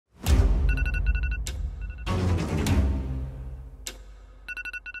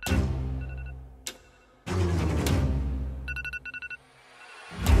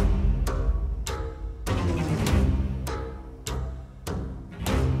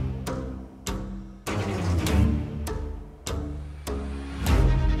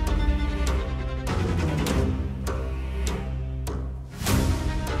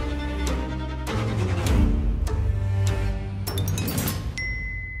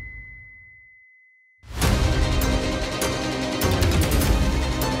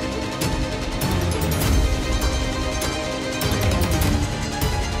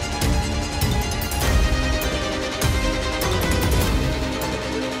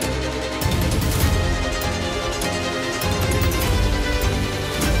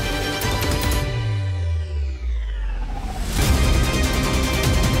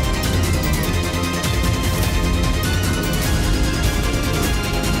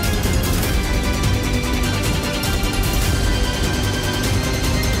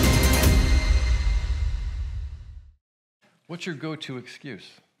What's your go-to excuse?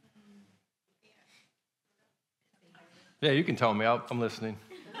 Yeah, you can tell me. I'm listening.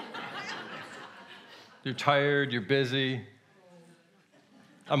 You're tired, you're busy.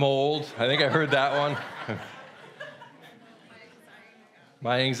 I'm old. I think I heard that one.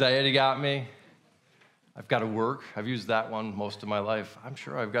 My anxiety got me. I've got to work. I've used that one most of my life. I'm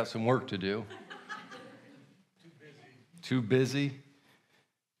sure I've got some work to do. Too busy.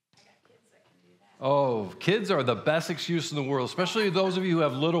 Oh, kids are the best excuse in the world, especially those of you who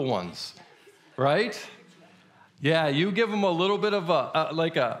have little ones, right? Yeah, you give them a little bit of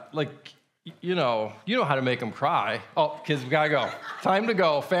you know how to make them cry. Oh, kids, we gotta go. Time to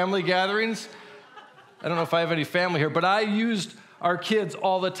go. Family gatherings. I don't know if I have any family here, but I used our kids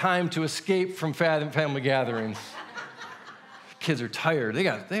all the time to escape from family gatherings. Kids are tired. They've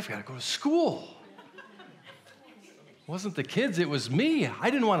got to go to school. It wasn't the kids, it was me. I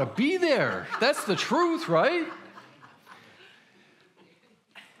didn't want to be there. That's the truth, right?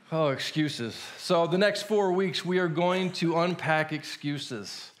 Oh, excuses. So the next 4 weeks, we are going to unpack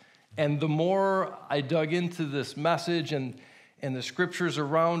excuses. And the more I dug into this message and the scriptures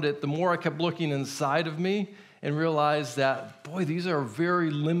around it, the more I kept looking inside of me and realized that, boy, these are very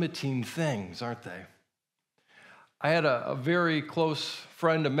limiting things, aren't they? I had a very close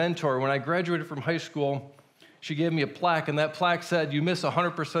friend, a mentor. When I graduated from high school, she gave me a plaque, and that plaque said, you miss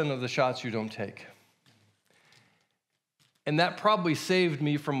 100% of the shots you don't take. And that probably saved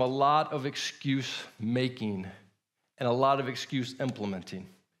me from a lot of excuse making and a lot of excuse implementing.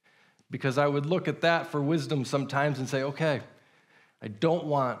 Because I would look at that for wisdom sometimes and say, okay, I don't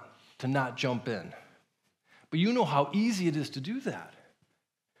want to not jump in. But you know how easy it is to do that.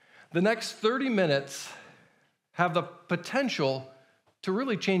 The next 30 minutes have the potential to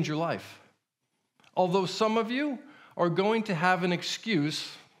really change your life. Although some of you are going to have an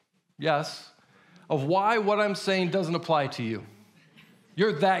excuse, yes, of why what I'm saying doesn't apply to you.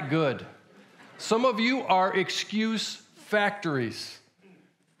 You're that good. Some of you are excuse factories.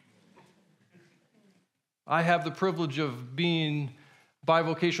 I have the privilege of being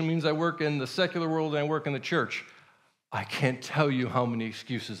bivocational, means I work in the secular world and I work in the church. I can't tell you how many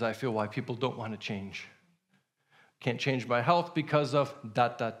excuses I feel why people don't want to change. Can't change my health because of ...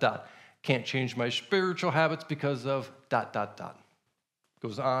 Can't change my spiritual habits because of ...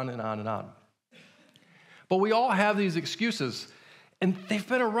 Goes on and on and on. But we all have these excuses, and they've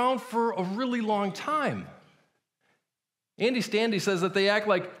been around for a really long time. Andy Stanley says that they act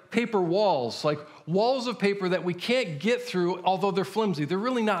like paper walls, like walls of paper that we can't get through, although they're flimsy. They're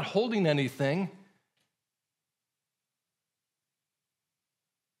really not holding anything.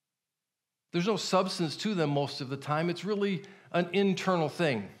 There's no substance to them most of the time. It's really an internal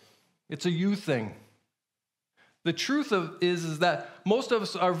thing. It's a you thing. The truth is that most of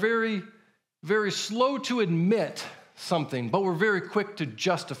us are very, very slow to admit something, but we're very quick to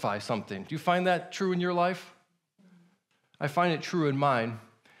justify something. Do you find that true in your life? I find it true in mine.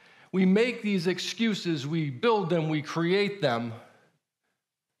 We make these excuses, we build them, we create them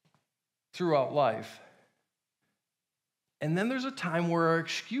throughout life. And then there's a time where our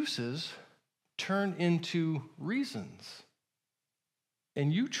excuses turn into reasons.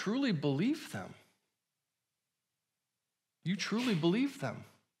 And you truly believe them. You truly believe them.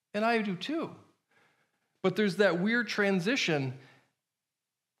 And I do too. But there's that weird transition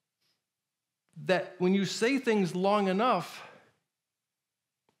that when you say things long enough,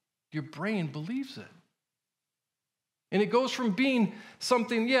 your brain believes it. And it goes from being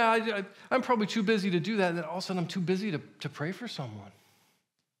something, I'm probably too busy to do that, and then all of a sudden I'm too busy to pray for someone.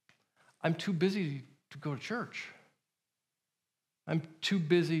 I'm too busy to go to church. I'm too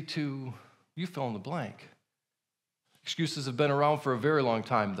busy to, you fill in the blank. Excuses have been around for a very long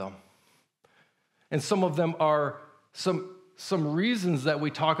time, though. And some of them are, some reasons that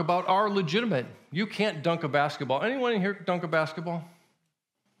we talk about are legitimate. You can't dunk a basketball. Anyone in here dunk a basketball?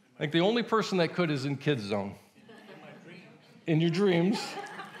 Like the only person that could is in kids' zone. In your dreams.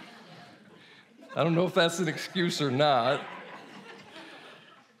 I don't know if that's an excuse or not.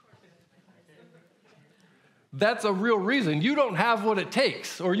 That's a real reason. You don't have what it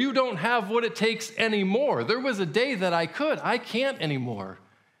takes, or you don't have what it takes anymore. There was a day that I could. I can't anymore.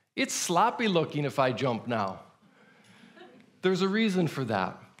 It's sloppy looking if I jump now. There's a reason for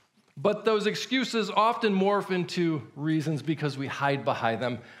that. But those excuses often morph into reasons because we hide behind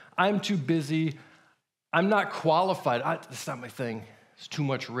them. I'm too busy. I'm not qualified. That's not my thing. It's too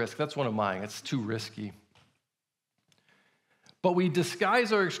much risk. That's one of mine. It's too risky. But we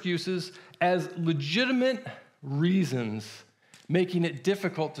disguise our excuses as legitimate reasons, making it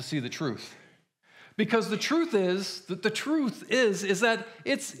difficult to see the truth. Because the truth is that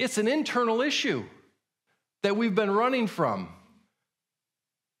it's an internal issue. that we've been running from.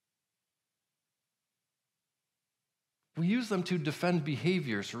 We use them to defend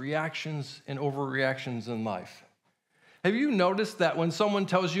behaviors, reactions, and overreactions in life. Have you noticed that when someone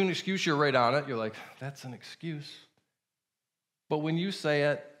tells you an excuse, you're right on it? You're like, that's an excuse. But when you say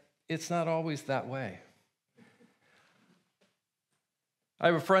it, it's not always that way. I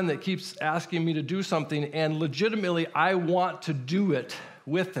have a friend that keeps asking me to do something, and legitimately, I want to do it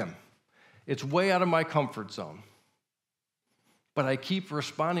with him. It's way out of my comfort zone. But I keep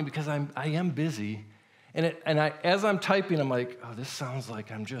responding because I am busy. And as I'm typing, I'm like, oh, this sounds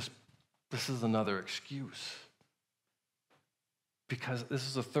like this is another excuse. Because this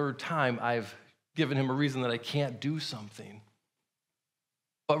is the third time I've given him a reason that I can't do something.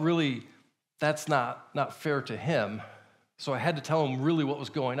 But really, that's not fair to him. So I had to tell him really what was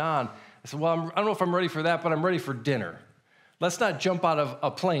going on. I said, well, I don't know if I'm ready for that, but I'm ready for dinner. Let's not jump out of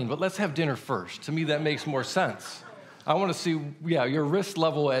a plane, but let's have dinner first. To me, that makes more sense. I want to see, your risk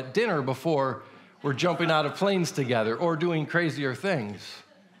level at dinner before we're jumping out of planes together or doing crazier things.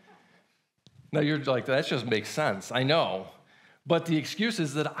 Now, you're like, that just makes sense. I know. But the excuse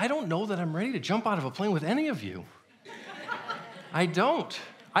is that I don't know that I'm ready to jump out of a plane with any of you. I don't.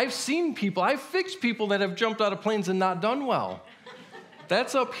 I've seen people, I've fixed people that have jumped out of planes and not done well.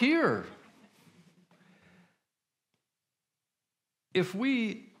 That's up here. If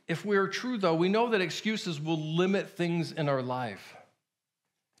we are true, though, we know that excuses will limit things in our life.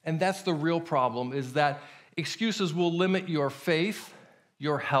 And that's the real problem, is that excuses will limit your faith,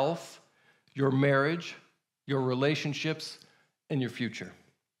 your health, your marriage, your relationships, and your future.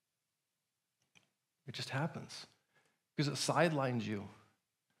 It just happens because it sidelines you.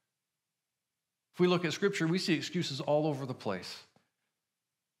 If we look at Scripture, we see excuses all over the place.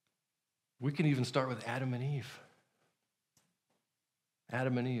 We can even start with Adam and Eve.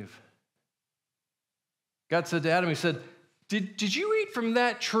 Adam and Eve. God said to Adam, he said, did you eat from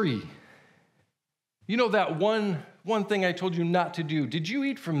that tree? You know that one thing I told you not to do. Did you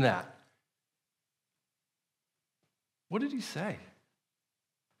eat from that? What did he say?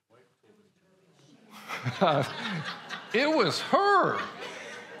 It was her.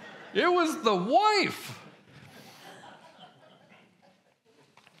 It was the wife.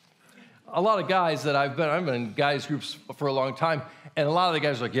 A lot of guys that I've been in guys groups for a long time, and a lot of the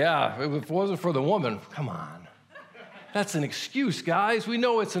guys are like, yeah, if it wasn't for the woman, come on. That's an excuse, guys. We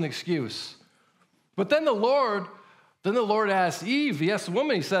know it's an excuse. But then the Lord asked Eve, he asked the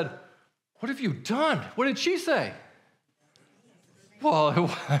woman, he said, what have you done? What did she say? Well,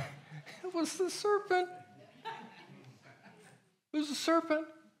 it was the serpent. It was the serpent.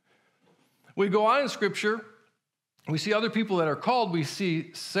 We go on in Scripture, we see other people that are called. We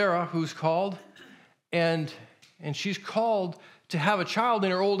see Sarah, who's called, and she's called to have a child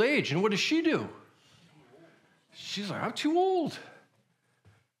in her old age. And what does she do? She's like, I'm too old.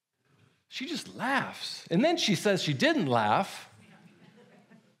 She just laughs. And then she says she didn't laugh.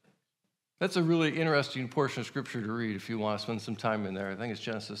 That's a really interesting portion of Scripture to read if you want to spend some time in there. I think it's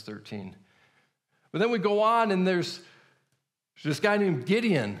Genesis 13. But then we go on, and there's this guy named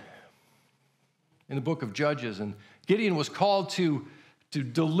Gideon in the book of Judges. And Gideon was called to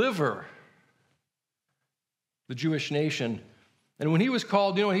deliver the Jewish nation. And when he was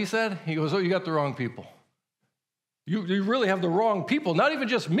called, you know what he said? He goes, oh, you got the wrong people. You really have the wrong people. Not even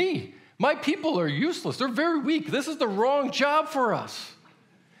just me. My people are useless. They're very weak. This is the wrong job for us.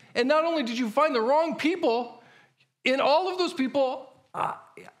 And not only did you find the wrong people, in all of those people,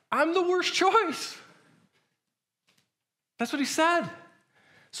 I'm the worst choice. That's what he said.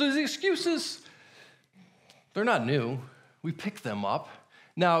 So his excuses, they're not new. We pick them up.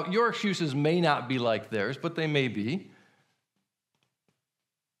 Now, your excuses may not be like theirs, but they may be.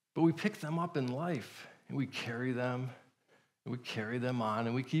 But we pick them up in life, and we carry them, and we carry them on,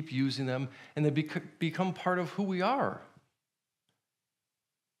 and we keep using them, and they become part of who we are.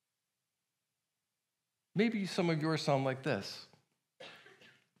 Maybe some of yours sound like this.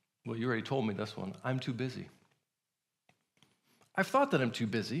 Well, you already told me this one. I'm too busy. I've thought that I'm too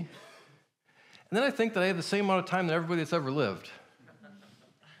busy. And then I think that I have the same amount of time that everybody that's ever lived.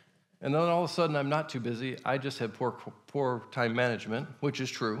 And then all of a sudden, I'm not too busy. I just had poor time management, which is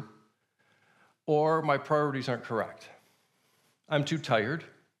true. Or my priorities aren't correct. I'm too tired.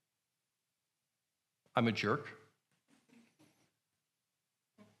 I'm a jerk.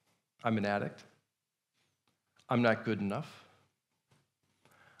 I'm an addict. I'm not good enough.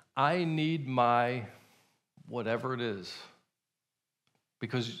 I need my whatever it is.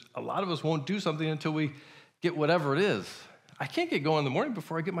 Because a lot of us won't do something until we get whatever it is. I can't get going in the morning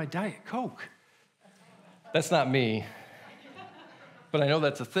before I get my Diet Coke. That's not me. But I know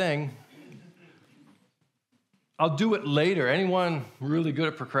that's a thing. I'll do it later. Anyone really good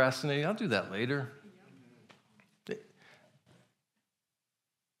at procrastinating? I'll do that later.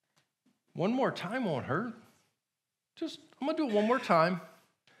 One more time won't hurt. I'm going to do it one more time.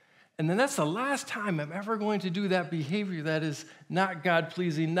 And then that's the last time I'm ever going to do that behavior that is not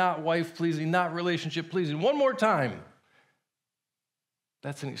God-pleasing, not wife-pleasing, not relationship-pleasing. One more time.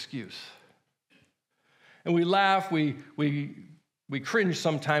 That's an excuse. And we laugh, we cringe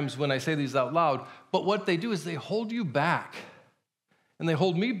sometimes when I say these out loud, but what they do is they hold you back. And they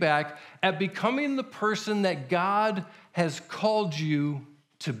hold me back at becoming the person that God has called you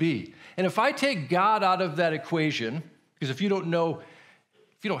to be. And if I take God out of that equation, because if you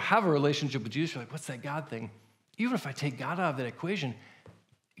don't have a relationship with Jesus, you're like, what's that God thing? Even if I take God out of that equation,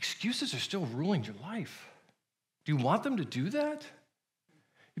 excuses are still ruling your life. Do you want them to do that?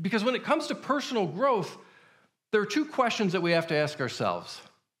 Because when it comes to personal growth, there are two questions that we have to ask ourselves.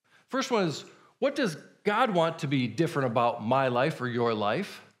 First one is, what does God want to be different about my life or your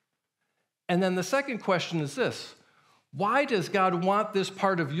life? And then the second question is this: why does God want this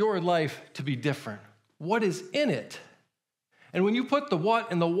part of your life to be different? What is in it? And when you put the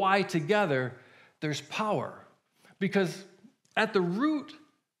what and the why together, there's power. Because at the root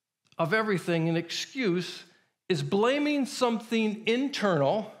of everything, an excuse is blaming something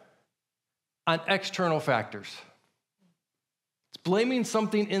internal on external factors. It's blaming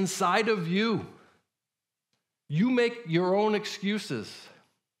something inside of you. You make your own excuses.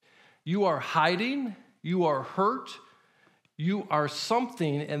 You are hiding, you are hurt, you are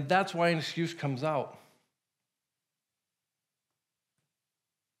something, and that's why an excuse comes out.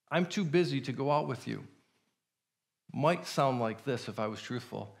 I'm too busy to go out with you. Might sound like this if I was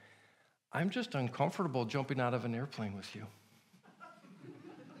truthful. I'm just uncomfortable jumping out of an airplane with you.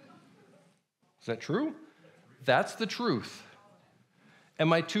 Is that true? That's the truth.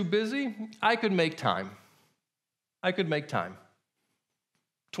 Am I too busy? I could make time.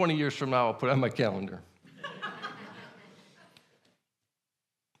 20 years from now, I'll put it on my calendar.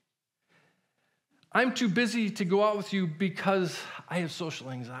 I'm too busy to go out with you because I have social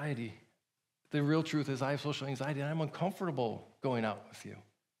anxiety. The real truth is I have social anxiety and I'm uncomfortable going out with you.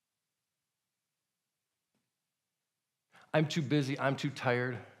 I'm too busy, I'm too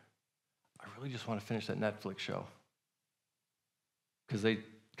tired. I really just want to finish that Netflix show. Because they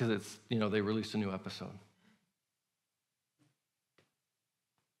released a new episode.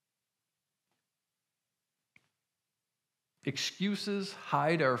 Excuses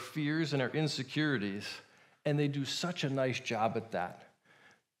hide our fears and our insecurities, and they do such a nice job at that.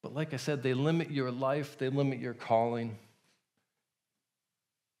 But like I said, they limit your life, they limit your calling.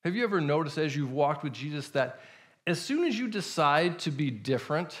 Have you ever noticed as you've walked with Jesus that as soon as you decide to be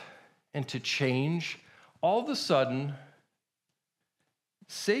different and to change, all of a sudden,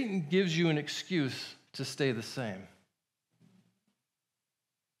 Satan gives you an excuse to stay the same?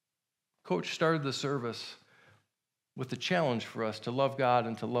 Coach started the service with the challenge for us to love God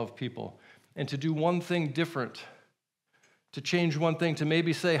and to love people and to do one thing different, to change one thing, to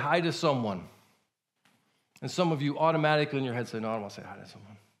maybe say hi to someone. And some of you automatically in your head say, no, I don't want to say hi to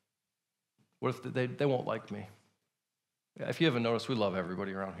someone. What if they won't like me? Yeah, if you haven't noticed, we love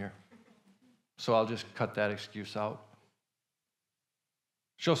everybody around here. So I'll just cut that excuse out.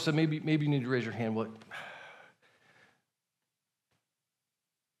 She'll say, maybe you need to raise your hand. Well,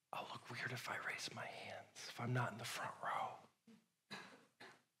 I'll look weird if I raise my hands, if I'm not in the front row.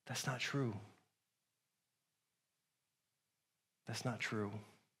 That's not true. That's not true.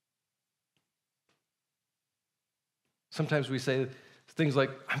 Sometimes we say things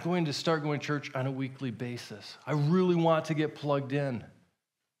like, I'm going to start going to church on a weekly basis. I really want to get plugged in.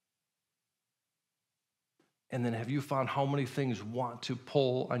 And then have you found how many things want to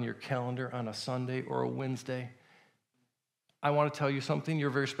pull on your calendar on a Sunday or a Wednesday? I want to tell you something. You're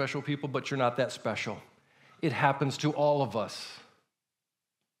very special people, but you're not that special. It happens to all of us.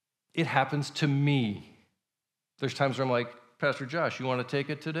 It happens to me. There's times where I'm like, Pastor Josh, you want to take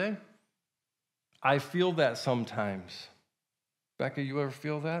it today? I feel that sometimes. Becca, you ever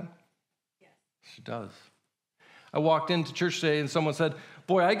feel that? Yes. She does. I walked into church today and someone said,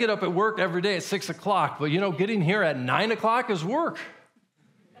 boy, I get up at work every day at 6 o'clock, but getting here at 9 o'clock is work.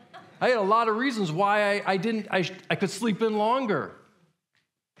 I had a lot of reasons why I could sleep in longer.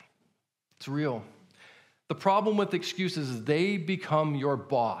 It's real. The problem with excuses is they become your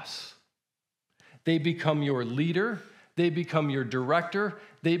boss. They become your leader. They become your director.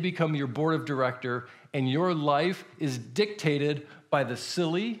 They become your board of director, and your life is dictated by the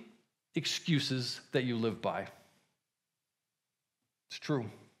silly excuses that you live by. It's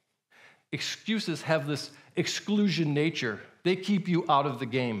true. Excuses have this exclusion nature. They keep you out of the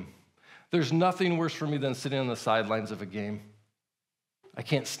game. There's nothing worse for me than sitting on the sidelines of a game. I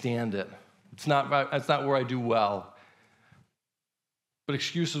can't stand it. It's not where I do well. But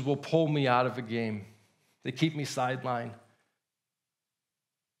excuses will pull me out of a game. They keep me sidelined.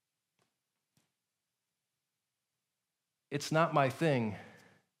 It's not my thing.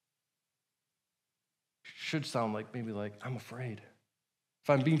 Should sound like maybe like I'm afraid. If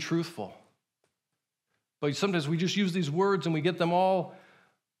I'm being truthful. But sometimes we just use these words and we get them all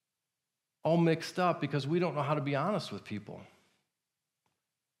mixed up because we don't know how to be honest with people.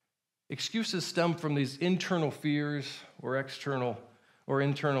 Excuses stem from these internal fears or internal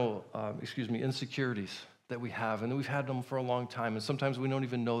insecurities that we have, and we've had them for a long time, and sometimes we don't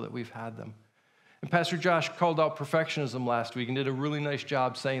even know that we've had them. And Pastor Josh called out perfectionism last week and did a really nice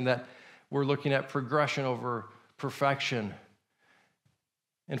job saying that we're looking at progression over perfection.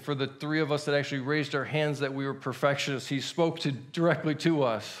 And for the three of us that actually raised our hands that we were perfectionists, he spoke directly to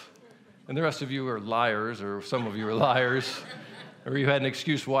us. And the rest of you are liars, or some of you are liars, or you had an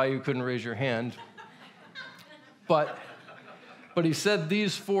excuse why you couldn't raise your hand. But he said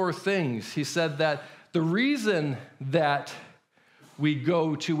these four things. He said that the reason that we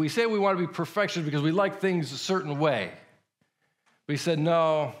say we want to be perfectionists because we like things a certain way. But he said,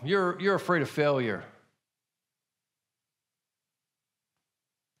 no, you're afraid of failure.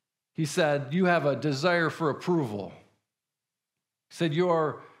 He said, you have a desire for approval. He said,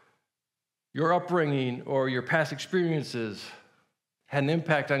 your upbringing or your past experiences had an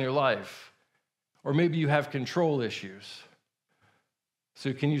impact on your life. Or maybe you have control issues.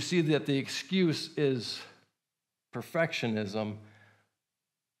 So can you see that the excuse is perfectionism,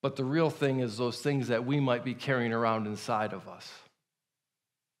 but the real thing is those things that we might be carrying around inside of us.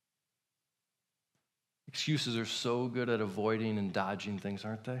 Excuses are so good at avoiding and dodging things,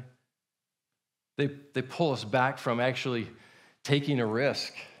 aren't they? They pull us back from actually taking a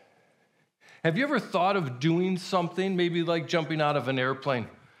risk. Have you ever thought of doing something, maybe like jumping out of an airplane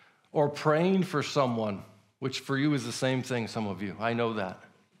or praying for someone, which for you is the same thing, some of you, I know that.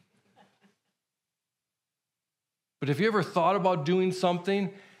 But have you ever thought about doing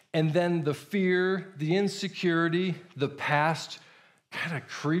something and then the fear, the insecurity, the past kind of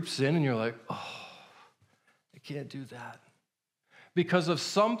creeps in and you're like, oh, I can't do that. Because of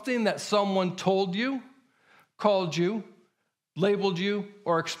something that someone told you, called you, labeled you,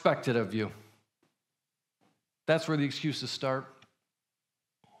 or expected of you. That's where the excuses start.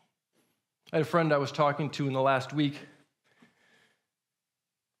 I had a friend I was talking to in the last week,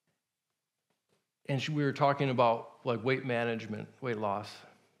 and we were talking about like weight management, weight loss.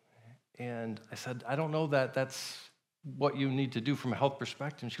 And I said, I don't know that that's what you need to do from a health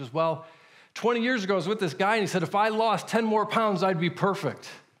perspective. And she goes, well, 20 years ago I was with this guy, and he said, if I lost 10 more pounds, I'd be perfect.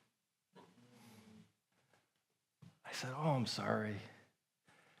 I said, oh, I'm sorry.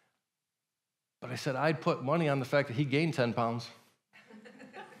 But I said, I'd put money on the fact that he gained 10 pounds.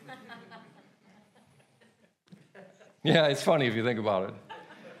 Yeah, it's funny if you think about it,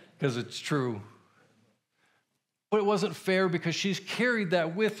 because it's true. But it wasn't fair because she's carried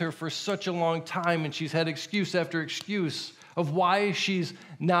that with her for such a long time, and she's had excuse after excuse of why she's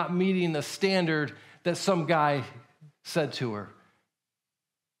not meeting the standard that some guy said to her.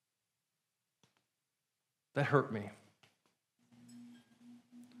 That hurt me.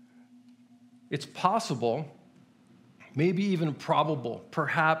 It's possible, maybe even probable,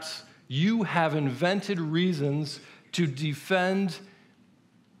 perhaps you have invented reasons to defend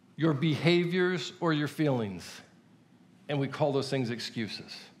your behaviors or your feelings, and we call those things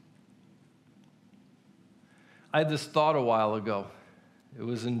excuses. I had this thought a while ago. It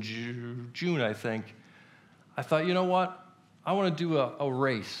was in June, I think. I thought, you know what? I want to do a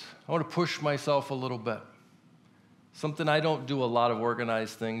race. I want to push myself a little bit. Something I don't do a lot of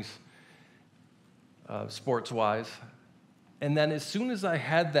organized things, sports-wise. And then as soon as I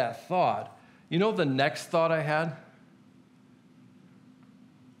had that thought, you know the next thought I had?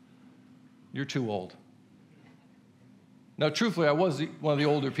 You're too old. Now, truthfully, I was one of the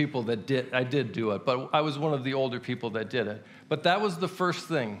older people that did do it, but I was one of the older people that did it. But that was the first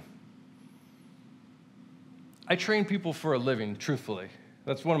thing. I train people for a living, truthfully.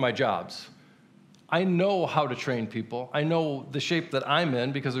 That's one of my jobs. I know how to train people. I know the shape that I'm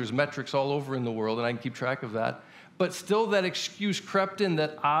in because there's metrics all over in the world, and I can keep track of that. But still that excuse crept in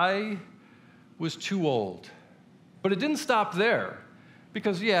that I was too old. But it didn't stop there.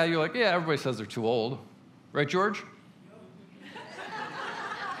 Because, yeah, you're like, yeah, everybody says they're too old. Right, George?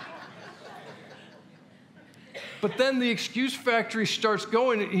 But then the excuse factory starts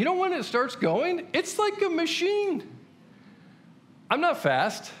going. You know when it starts going? It's like a machine. I'm not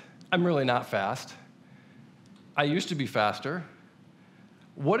fast. I'm really not fast. I used to be faster.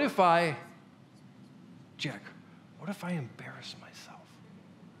 what if Jack, what if I embarrass myself?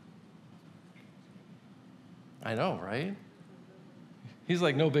 I know, right? He's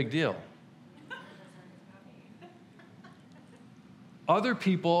like, no big deal. Other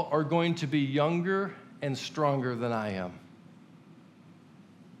people are going to be younger and stronger than I am.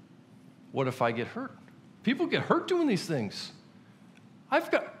 What if I get hurt? People get hurt doing these things.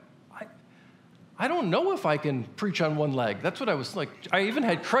 I don't know if I can preach on one leg. That's what I was like. I even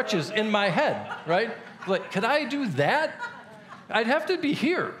had crutches in my head, right? Like, could I do that? I'd have to be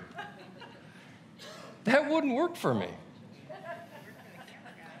here. That wouldn't work for me.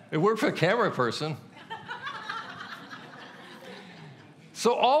 It worked for the camera person.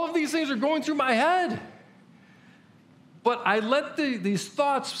 So all of these things are going through my head. But I let these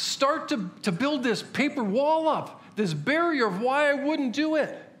thoughts start to build this paper wall up, this barrier of why I wouldn't do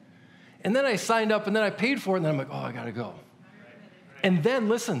it. And then I signed up, and then I paid for it, and then I'm like, oh, I got to go. And then,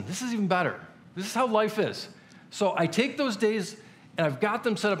 listen, this is even better. This is how life is. So I take those days, and I've got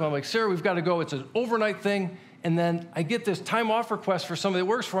them set up. I'm like, Sarah, we've got to go. It's an overnight thing. And then I get this time off request for somebody that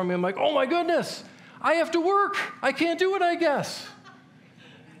works for me. I'm like, oh, my goodness, I have to work. I can't do it, I guess.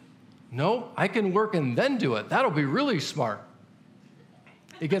 No, I can work and then do it. That'll be really smart.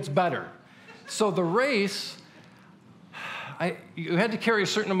 It gets better. So the race, you had to carry a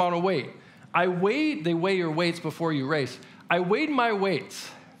certain amount of weight. They weigh your weights before you race. I weighed my weights.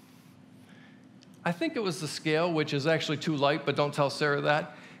 I think it was the scale, which is actually too light, but don't tell Sarah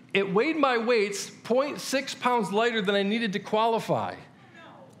that. It weighed my weights 0.6 pounds lighter than I needed to qualify.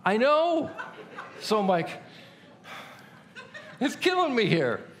 I know. So I'm like, it's killing me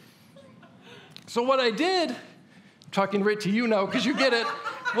here. So what I did, I'm talking right to you now because you get it.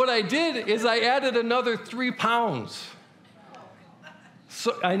 What I did is I added another 3 pounds.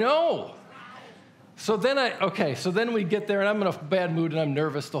 So I know. So then we get there, and I'm in a bad mood, and I'm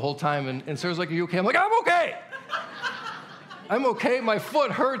nervous the whole time. And Sarah's like, are you okay? I'm like, I'm okay. I'm okay. My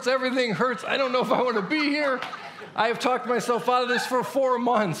foot hurts. Everything hurts. I don't know if I want to be here. I have talked myself out of this for 4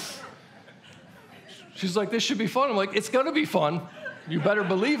 months. She's like, this should be fun. I'm like, it's going to be fun. You better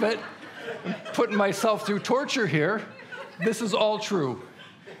believe it. I'm putting myself through torture here. This is all true.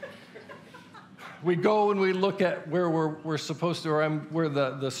 We go and we look at where we're supposed to, or where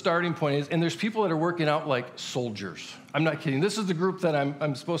the starting point is, and there's people that are working out like soldiers. I'm not kidding. This is the group that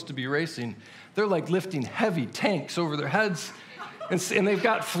I'm supposed to be racing. They're like lifting heavy tanks over their heads, and they've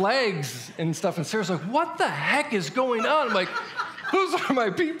got flags and stuff. And Sarah's like, what the heck is going on? I'm like, those are my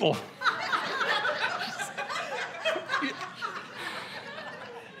people.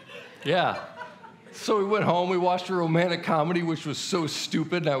 Yeah. So we went home, we watched a romantic comedy, which was so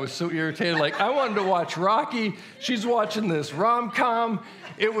stupid, and I was so irritated. Like, I wanted to watch Rocky. She's watching this rom-com.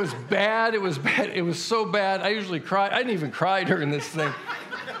 It was bad. It was bad. It was so bad. I usually cry. I didn't even cry during this thing.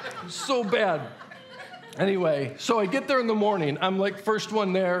 It was so bad. Anyway, so I get there in the morning. I'm like first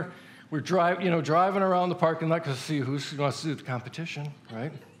one there. We're driving around the parking lot to see who wants to do the competition,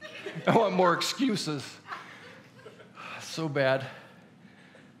 right? I want more excuses. So bad.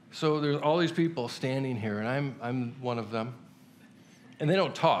 So there's all these people standing here, and I'm one of them. And they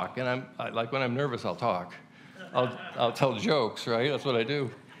don't talk, and like when I'm nervous, I'll talk. I'll tell jokes, right? That's what I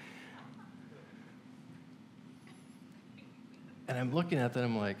do. And I'm looking at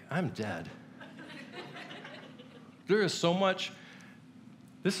them, I'm like, I'm dead. There is so much.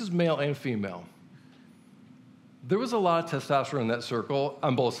 This is male and female. There was a lot of testosterone in that circle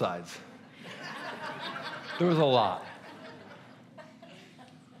on both sides. There was a lot.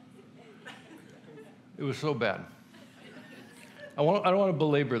 It was so bad. I don't want to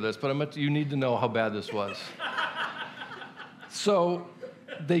belabor this, but you need to know how bad this was. So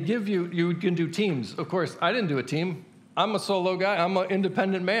they give you can do teams. Of course, I didn't do a team. I'm a solo guy. I'm an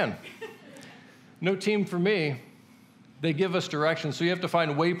independent man. No team for me. They give us directions, so you have to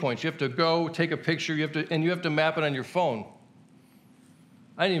find waypoints. You have to go, take a picture, and you have to map it on your phone.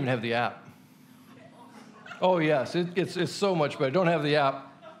 I didn't even have the app. Oh, yes, it's so much better. I don't have the app.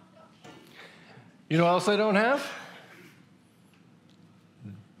 You know what else I don't have?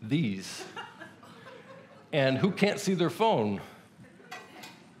 These. And who can't see their phone?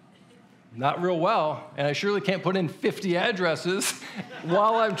 Not real well. And I surely can't put in 50 addresses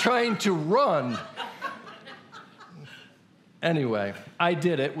while I'm trying to run. Anyway, I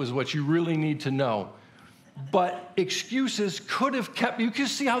did it, was what you really need to know. But excuses could have kept, you can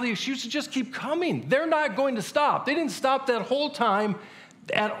see how the excuses just keep coming. They're not going to stop. They didn't stop that whole time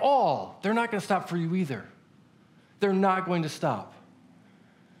at all. They're not going to stop for you either. They're not going to stop.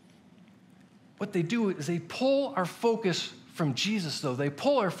 What they do is they pull our focus from Jesus, though. They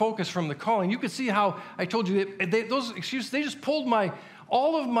pull our focus from the calling. You could see how I told you those excuses, they just pulled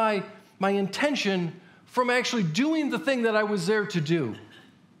all of my intention from actually doing the thing that I was there to do.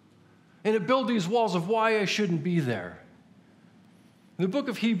 And it built these walls of why I shouldn't be there. In the book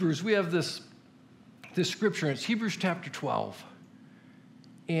of Hebrews, we have this scripture, and it's Hebrews chapter 12.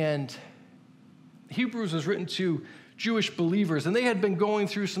 And Hebrews was written to Jewish believers, and they had been going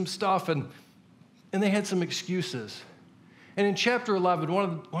through some stuff, and they had some excuses. And in chapter 11,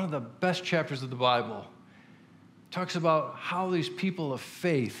 one of the best chapters of the Bible, talks about how these people of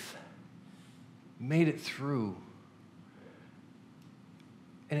faith made it through.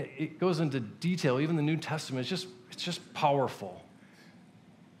 And it goes into detail. Even the New Testament, it's just powerful.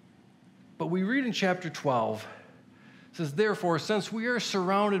 But we read in chapter 12, it says, "Therefore, since we are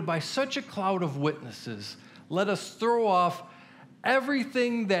surrounded by such a cloud of witnesses, let us throw off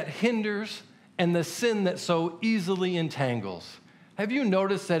everything that hinders and the sin that so easily entangles." Have you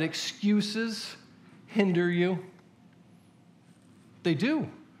noticed that excuses hinder you? They do.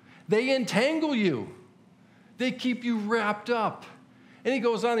 They entangle you. They keep you wrapped up. And the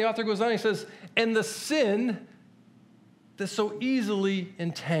author goes on, he says, "And the sin that so easily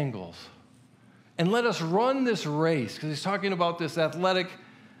entangles. And let us run this race," because he's talking about this athletic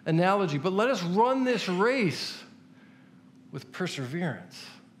analogy, "but let us run this race with perseverance."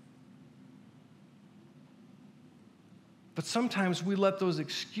 But sometimes we let those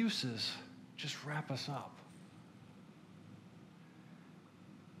excuses just wrap us up.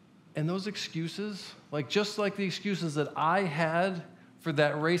 And those excuses, just like the excuses that I had for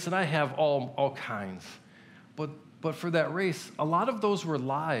that race, and I have all kinds, but for that race, a lot of those were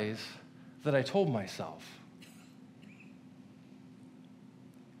lies that I told myself.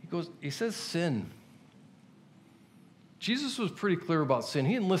 He says sin. Jesus was pretty clear about sin.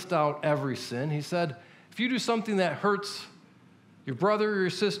 He didn't list out every sin. He said, if you do something that hurts your brother or your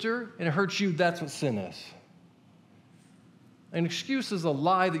sister and it hurts you, that's what sin is. An excuse is a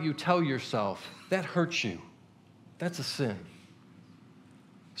lie that you tell yourself. That hurts you. That's a sin.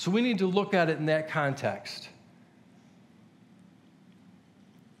 So we need to look at it in that context.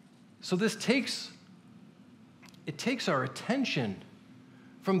 So this takes our attention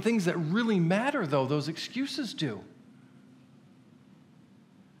from things that really matter, though, those excuses do.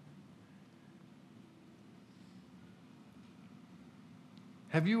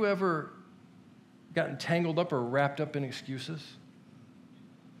 Have you ever gotten tangled up or wrapped up in excuses?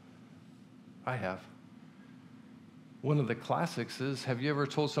 I have. One of the classics is, have you ever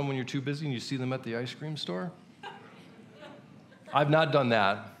told someone you're too busy and you see them at the ice cream store? I've not done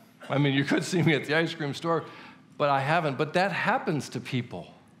that. I mean, you could see me at the ice cream store, but I haven't. But that happens to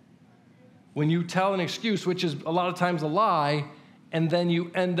people. When you tell an excuse, which is a lot of times a lie, and then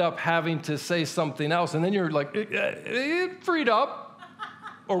you end up having to say something else, and then you're like, freed up,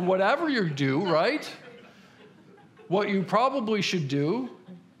 or whatever you do, right? What you probably should do.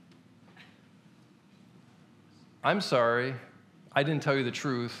 I'm sorry, I didn't tell you the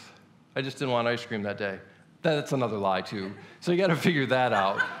truth. I just didn't want ice cream that day. That's another lie, too. So you got to figure that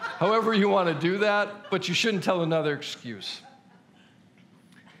out. However you want to do that, but you shouldn't tell another excuse.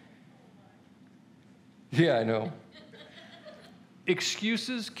 Yeah, I know.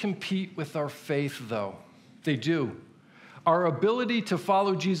 Excuses compete with our faith, though. They do. Our ability to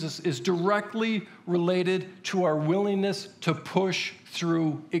follow Jesus is directly related to our willingness to push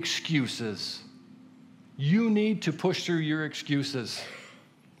through excuses. You need to push through your excuses.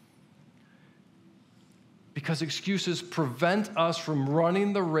 Because excuses prevent us from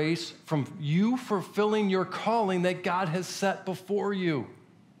running the race, from you fulfilling your calling that God has set before you.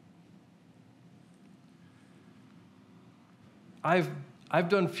 I've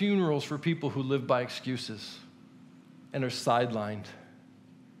done funerals for people who live by excuses and are sidelined.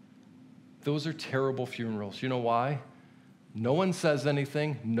 Those are terrible funerals. You know why? No one says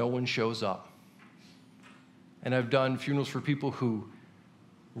anything, no one shows up. And I've done funerals for people who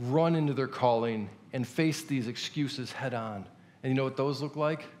run into their calling and face these excuses head on. And you know what those look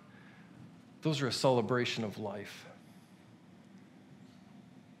like? Those are a celebration of life.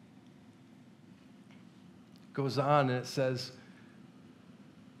 It goes on and it says,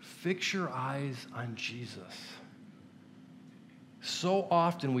 fix your eyes on Jesus. So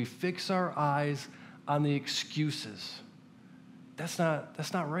often we fix our eyes on the excuses. That's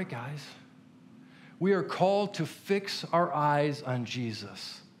not right, guys. We are called to fix our eyes on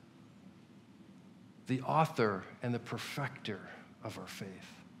Jesus, the author and the perfecter of our faith.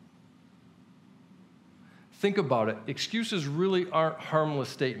 Think about it. Excuses really aren't harmless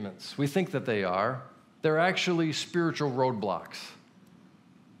statements. We think that they are. They're actually spiritual roadblocks.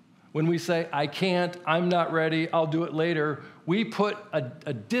 When we say, I can't, I'm not ready, I'll do it later, we put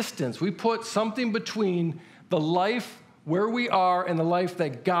a distance, we put something between the life where we are in the life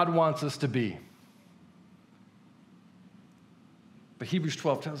that God wants us to be. But Hebrews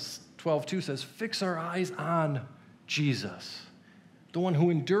 12:2 says, fix our eyes on Jesus, the one who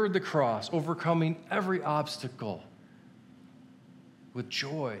endured the cross, overcoming every obstacle with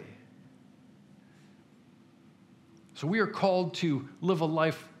joy. So we are called to live a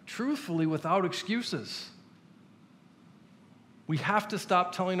life truthfully without excuses. We have to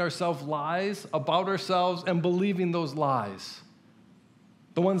stop telling ourselves lies about ourselves and believing those lies.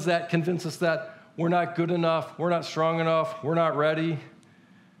 The ones that convince us that we're not good enough, we're not strong enough, we're not ready.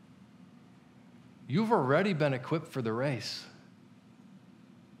 You've already been equipped for the race.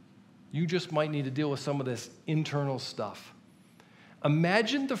 You just might need to deal with some of this internal stuff.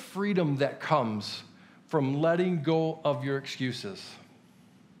 Imagine the freedom that comes from letting go of your excuses.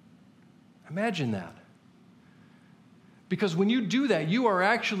 Imagine that. Because when you do that, you are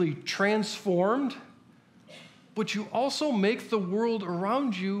actually transformed, but you also make the world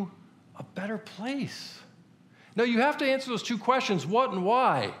around you a better place. Now, you have to answer those two questions, what and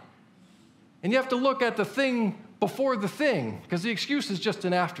why. And you have to look at the thing before the thing, because the excuse is just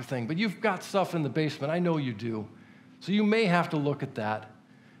an after thing, but you've got stuff in the basement. I know you do. So you may have to look at that,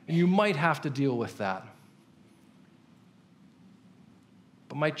 and you might have to deal with that.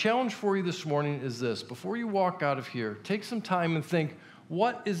 But my challenge for you this morning is this. Before you walk out of here, take some time and think,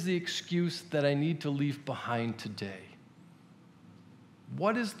 what is the excuse that I need to leave behind today?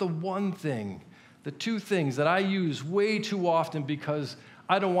 What is the one thing, the two things that I use way too often because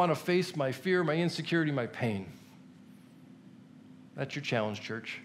I don't want to face my fear, my insecurity, my pain? That's your challenge, church.